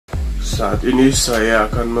Saat ini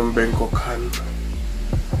saya akan membengkokkan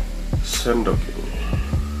sendok ini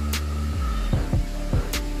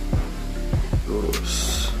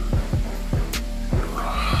lurus,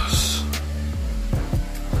 lurus.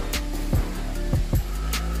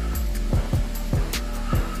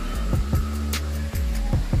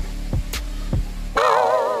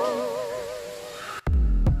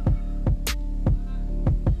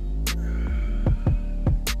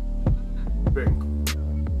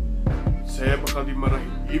 Saya bakal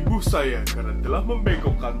dimarahi ibu saya karena telah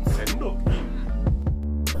membengkokkan sendok ini.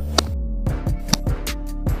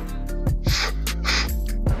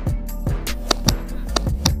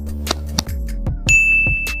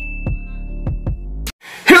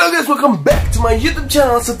 Hello guys, welcome back to my YouTube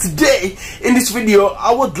channel. So today, in this video, I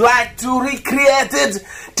would like to recreate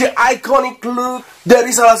the iconic look dari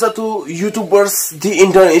salah satu YouTubers di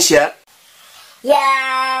Indonesia.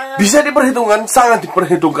 Bisa diperhitungkan, sangat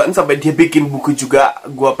diperhitungkan sampai dia bikin buku juga.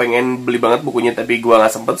 Gua pengen beli banget bukunya tapi gua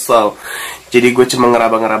nggak sempet, so jadi gue cuma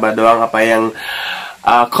ngeraba-ngeraba doang apa yang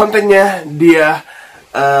kontennya dia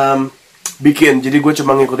bikin. Jadi gue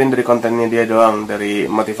cuma ngikutin dari kontennya dia doang, dari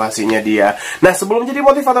motivasinya dia. Nah, sebelum jadi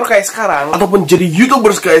motivator kayak sekarang ataupun jadi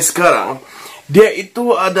YouTubers kayak sekarang, dia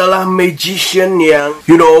itu adalah magician yang,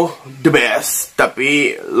 you know, the best.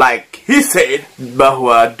 Tapi, like he said,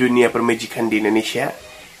 bahwa dunia permajikan di Indonesia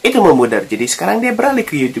itu memudar. Jadi sekarang dia beralih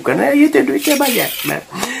ke YouTube karena YouTube duitnya banyak. Nah,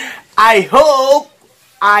 I hope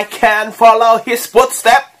I can follow his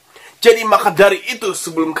footstep. Jadi maka dari itu,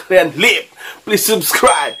 sebelum kalian leave, please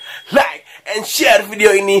subscribe, like, and share video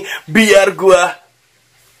ini biar gua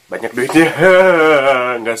banyak duitnya.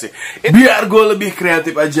 Enggak sih, biar gue lebih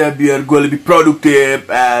kreatif aja, biar gue lebih produktif,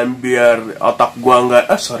 and biar otak gue nggak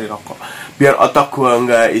biar otak gue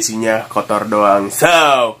nggak isinya kotor doang.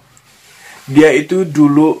 So dia itu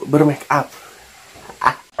dulu bermake up,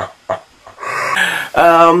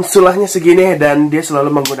 sulahnya segini, dan dia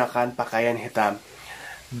selalu menggunakan pakaian hitam,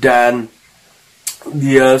 dan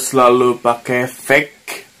dia selalu pakai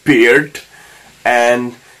fake beard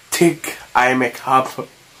and thick eye makeup.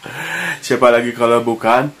 Siapa lagi kalau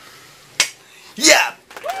bukan? Yeah,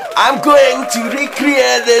 I'm going to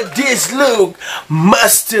recreate this look,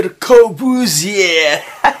 Master Corbuzier.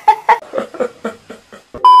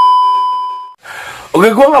 Oke,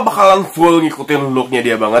 gue gak bakalan full ngikutin looknya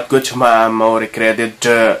dia banget. Gue cuma mau recreate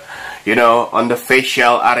the, you know, on the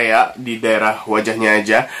facial area, di daerah wajahnya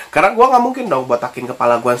aja. Karena gue gak mungkin dong botakin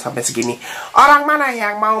kepala gue sampai segini. Orang mana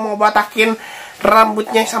yang mau botakin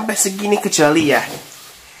rambutnya sampai segini kecuali ya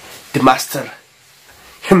the master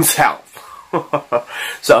himself.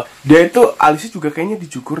 So, dia itu alisnya juga kayaknya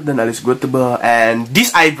dicukur dan alis gue tebal. And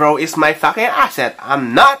this eyebrow is my fucking asset.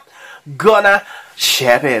 I'm not gonna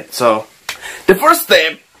shave it. So, the first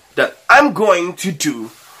step that I'm going to do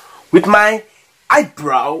with my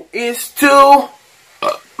eyebrow is to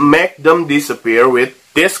make them disappear with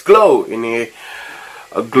this glue. Ini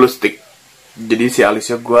glue stick. Jadi si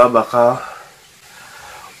alisnya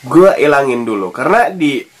gue ilangin dulu, karena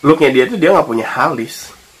di looknya dia tuh dia nggak punya alis.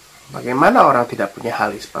 Bagaimana orang tidak punya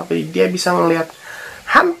alis? Tapi dia bisa ngelihat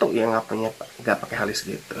hantu yang nggak pakai alis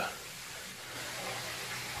gitu.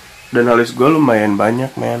 Dan alis gue lumayan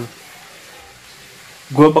banyak, man.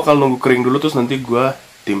 Gue bakal nunggu kering dulu terus nanti gue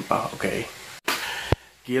timpa, oke?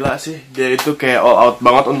 Gila sih, dia itu kayak all out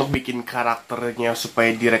banget untuk bikin karakternya supaya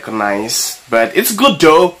di recognize. But it's good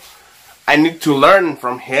though. I need to learn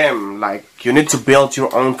from him. Like, you need to build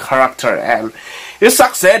your own character, and you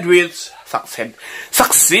succeed with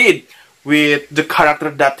the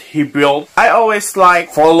character that he built. I always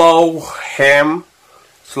like follow him,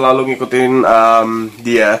 selalu ngikutin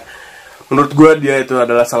dia. Menurut gue dia itu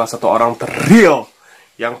adalah salah satu orang terreal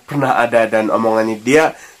yang pernah ada, dan omongannya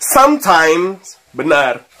dia sometimes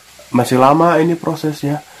benar. Masih lama ini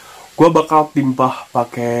prosesnya. Gue bakal timpah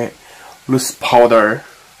pakai loose powder.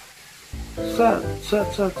 Set.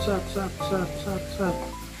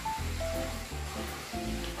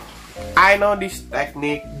 I know this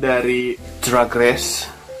technique dari Drag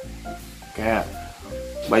Race. Kayak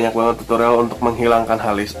banyak banget tutorial untuk menghilangkan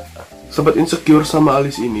alis. Sobat insecure sama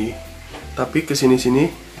alis ini, tapi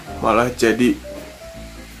kesini-sini malah jadi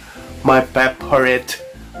my favorite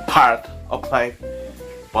part of my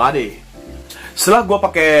body. Setelah gue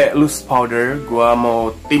pakai loose powder, gue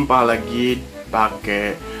mau timpah lagi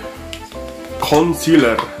pakai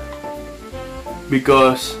concealer,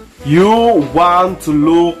 because you want to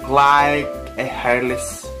look like a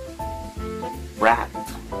hairless rat.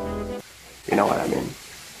 You know what I mean?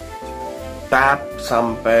 Tap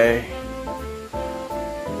sampai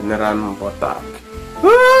beneran botak.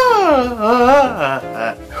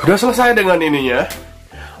 Udah selesai dengan ininya.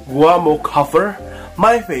 gua mau cover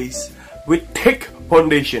my face with thick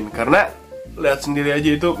foundation. Karena lihat sendiri aja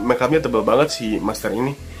itu makeupnya tebal banget sih master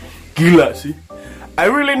ini. Gila sih. I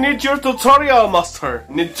really need your tutorial, master.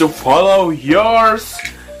 Need to follow yours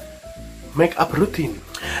makeup routine.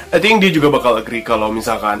 I think dia juga bakal agree kalau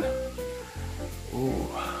misalkan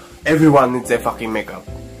everyone needs a fucking makeup.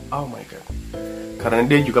 Oh my god. Karena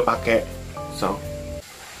dia juga pakai. So,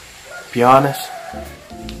 be honest.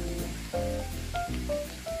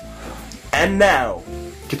 And now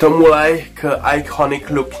kita mulai ke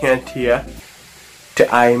iconic looknya dia, the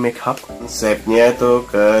eye makeup. Konsepnya tuh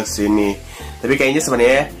ke sini. Tapi kayaknya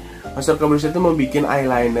sebenarnya Master Corbuzier tuh mau bikin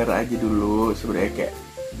eyeliner aja dulu sebenarnya kayak.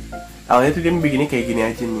 Awalnya tuh dia bikinnya kayak gini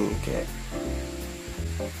aja nih,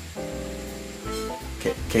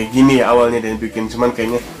 kayak gini ya awalnya dan bikin, cuman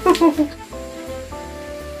kayaknya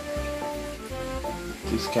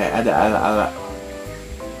terus kayak ada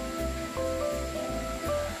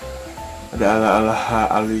ala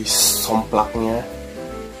alis somplaknya.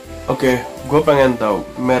 Oke, gue pengen tahu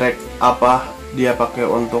merek apa dia pakai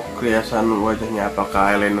untuk riasan wajahnya.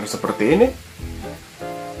 Apakah eyeliner seperti ini,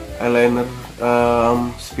 eyeliner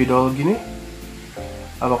spidol gini,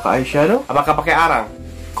 apakah eyeshadow, apakah pakai arang?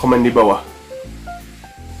 Komen di bawah.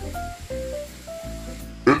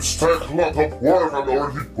 It's take a lot of work and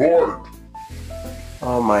already bored.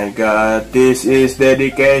 Oh my god, this is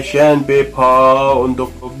dedication people.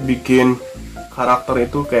 Untuk bikin karakter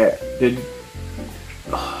itu kayak jadi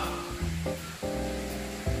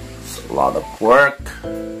it's a lot of work.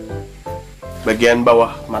 Bagian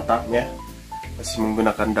bawah matanya masih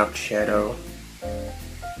menggunakan dark shadow.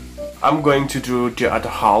 I'm going to do the other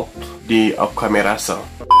half di off camera, so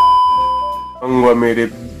gue mirip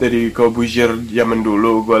Deddy Corbuzier zaman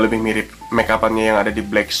dulu. Gue lebih mirip makeupannya yang ada di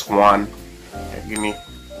Black Swan kayak gini.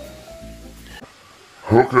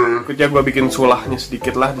 Okay. Kerja gue bikin sulahnya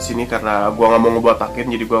sedikit lah di sini karena gue nggak mau ngebotakin,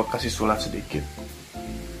 jadi gue kasih sulah sedikit.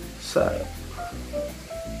 So,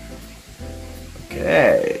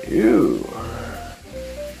 okay,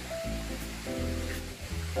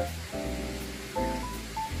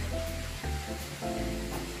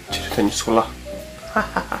 ceritanya sulah.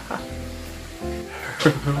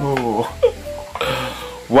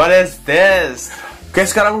 What is this? Oke,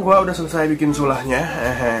 sekarang gue udah selesai bikin sulahnya.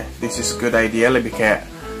 This is good idea, lebih kayak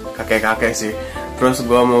kakek-kakek sih. Terus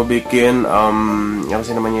gue mau bikin apa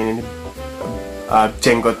sih namanya ini,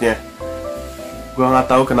 jenggotnya. Gue nggak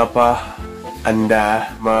tahu kenapa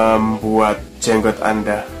Anda membuat jenggot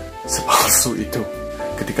Anda sepalsu itu,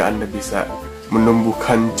 ketika Anda bisa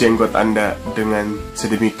menumbuhkan jenggot Anda dengan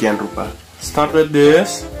sedemikian rupa. Start with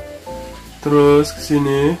this, terus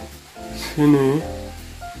kesini, sini,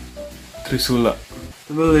 trisula,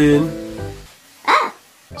 tebelin.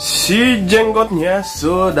 Si jenggotnya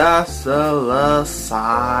sudah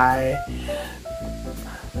selesai.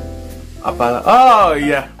 Apalah? Oh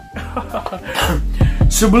iya.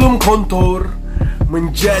 Sebelum kontur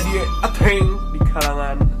menjadi a thing di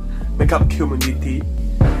kalangan makeup community,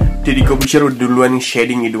 Deddy Corbuzier udah duluan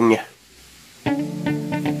shading hidungnya.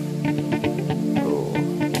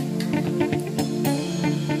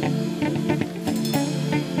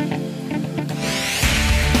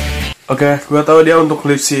 Oke, gue tahu dia untuk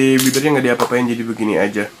lip si bibirnya nggak diapa-apain, jadi begini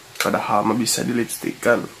aja. Padahal mah bisa di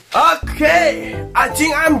lipstikan. Oke, I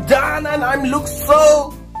think I'm done and I'm look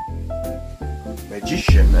so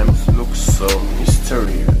magician. I'm look so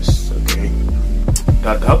mysterious. Oke,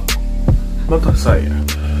 tatap mata saya.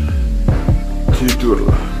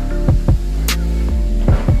 Tidurlah,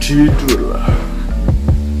 tidurlah.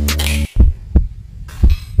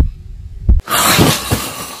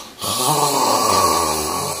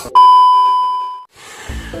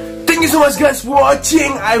 Thank you so much guys for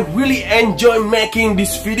watching. I really enjoy making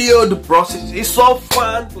this video. The process is so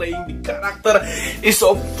fun. Playing the character is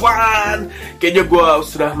so fun. Kayaknya gue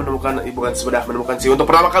sudah menemukan, bukan sudah menemukan sih, untuk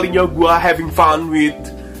pertama kalinya gue having fun with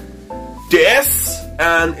this.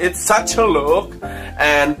 And it's such a look.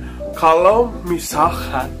 And kalau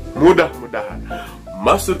misalkan mudah-mudahan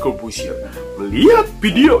Master Corbuzier melihat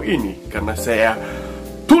video ini, karena saya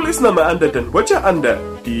tulis nama Anda dan wajah Anda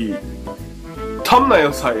di thumbnail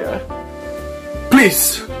saya,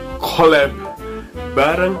 please collab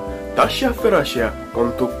bareng Tasha Ferasya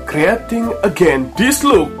untuk creating again this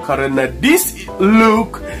look, karena this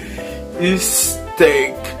look is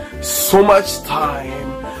take so much time,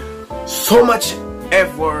 so much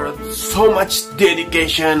effort, so much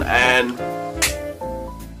dedication, and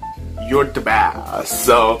you're the best.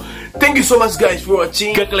 So thank you so much guys for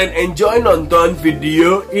watching. Jika kalian enjoy nonton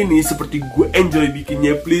video ini seperti gue enjoy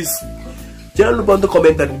bikinnya, please Jangan lupa untuk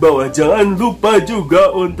komentar di bawah. Jangan lupa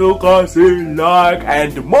juga untuk kasih like.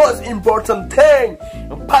 And the most important thing,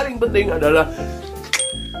 yang paling penting adalah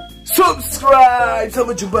subscribe.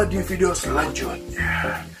 Sampai jumpa di video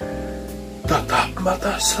selanjutnya. Tatap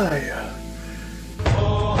mata saya.